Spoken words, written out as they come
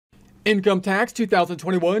Income tax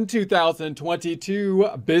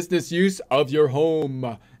 2021-2022 business use of your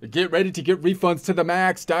home. Get ready to get refunds to the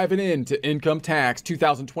max, diving into income tax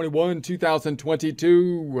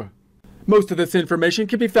 2021-2022. Most of this information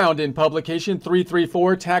can be found in Publication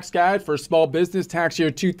 334 Tax Guide for Small Business Tax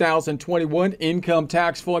Year 2021 Income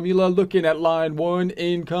Tax Formula. Looking at line 1,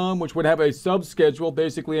 income, which would have a subschedule,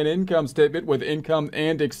 basically an income statement with income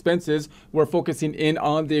and expenses. We're focusing in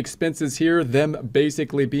on the expenses here, them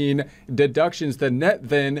basically being deductions. The net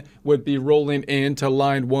then would be rolling into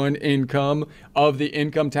line 1, income of the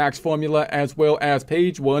income tax formula, as well as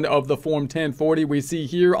page 1 of the Form 1040 we see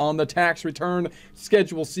here on the tax return.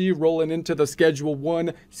 Schedule C rolling into the Schedule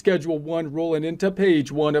 1, Schedule 1 rolling into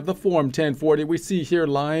page 1 of the Form 1040. We see here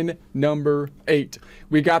line number 8.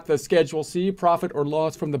 We got the Schedule C, profit or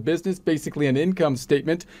loss from the business, basically an income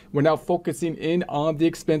statement. We're now focusing in on the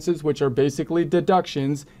expenses, which are basically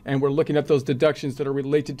deductions, and we're looking at those deductions that are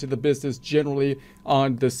related to the business generally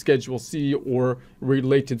on the Schedule C or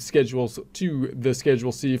related schedules to the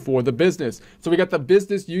Schedule C for the business. So we got the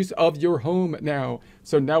business use of your home now.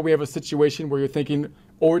 So now we have a situation where you're thinking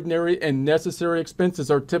ordinary and necessary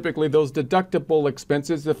expenses are typically those deductible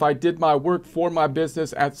expenses. If I did my work for my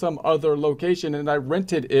business at some other location and I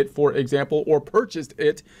rented it, for example, or purchased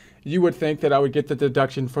it, you would think that I would get the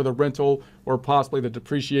deduction for the rental or possibly the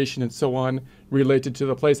depreciation and so on related to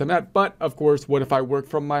the place I'm at. But of course, what if I work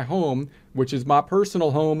from my home, which is my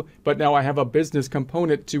personal home, but now I have a business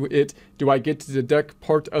component to it? Do I get to deduct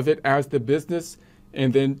part of it as the business?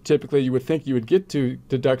 And then typically you would think you would get to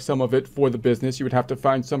deduct some of it for the business. You would have to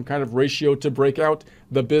find some kind of ratio to break out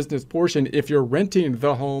the business portion. If you're renting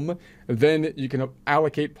the home, then you can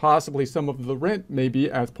allocate possibly some of the rent maybe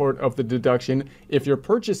as part of the deduction. If you're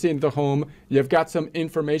purchasing the home, you've got some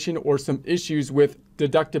information or some issues with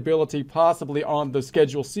deductibility possibly on the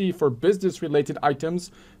Schedule C for business related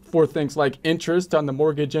items, for things like interest on the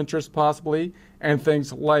mortgage interest possibly, and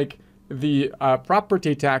things like the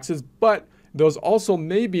property taxes. But those also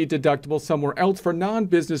may be deductible somewhere else for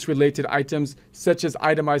non-business related items, such as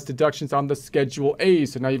itemized deductions on the Schedule A.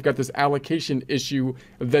 So now you've got this allocation issue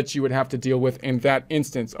that you would have to deal with in that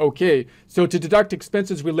instance. Okay, so to deduct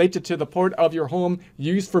expenses related to the part of your home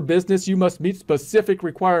used for business, you must meet specific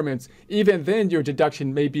requirements. Even then, your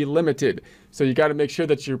deduction may be limited. So you got to make sure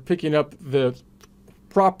that you're picking up the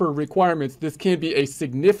proper requirements. This can be a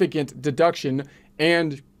significant deduction,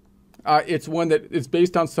 and it's one that is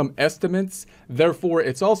based on some estimates. Therefore,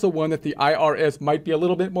 it's also one that the IRS might be a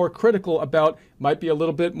little bit more critical about, might be a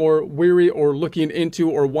little bit more weary or looking into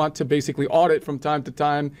or want to basically audit from time to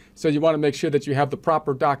time. So you want to make sure that you have the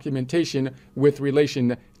proper documentation with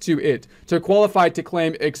relation to it. To qualify to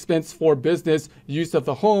claim expense for business use of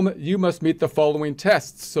the home, you must meet the following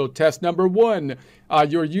tests. So test number 1,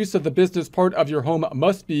 your use of the business part of your home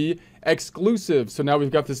must be exclusive. So now we've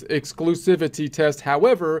got this exclusivity test.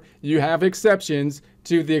 However, you have exceptions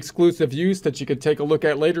to the exclusive use that you can take a look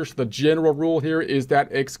at later. So the general rule here is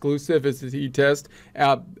that exclusivity test,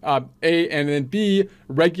 A, and then B,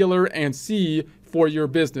 regular, and C, for your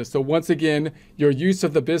business. So once again, your use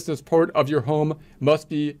of the business part of your home must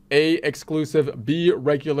be A, exclusive, B,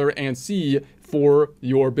 regular, and C, for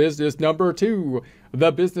your business. Number 2,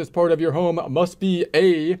 the business part of your home must be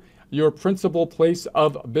A, your principal place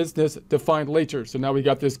of business, defined later. So now we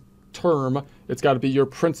got this term. It's got to be your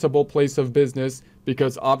principal place of business,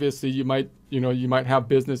 because obviously you might have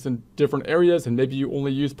business in different areas, and maybe you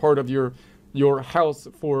only use part of your house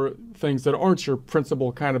for things that aren't your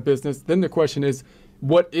principal kind of business. Then the question is,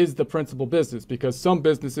 what is the principal business? Because some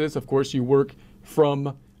businesses, of course, you work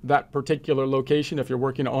from that particular location. If you're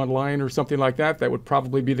working online or something like that, that would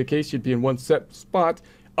probably be the case. You'd be in one set spot.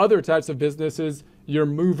 Other types of businesses, you're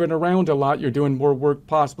moving around a lot. You're doing more work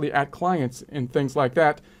possibly at clients and things like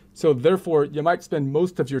that. So therefore, you might spend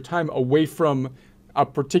most of your time away from a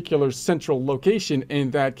particular central location in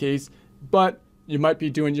that case, but you might be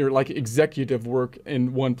doing your executive work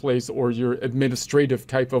in one place, or your administrative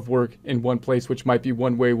type of work in one place, which might be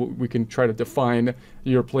one way we can try to define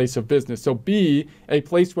your place of business. So B, a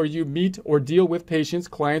place where you meet or deal with patients,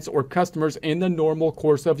 clients, or customers in the normal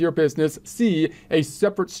course of your business. C, a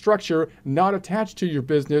separate structure not attached to your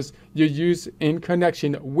business you use in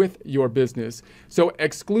connection with your business. So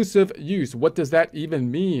exclusive use, what does that even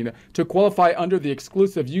mean? To qualify under the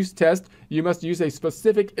exclusive use test, you must use a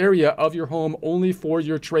specific area of your home only for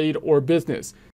your trade or business.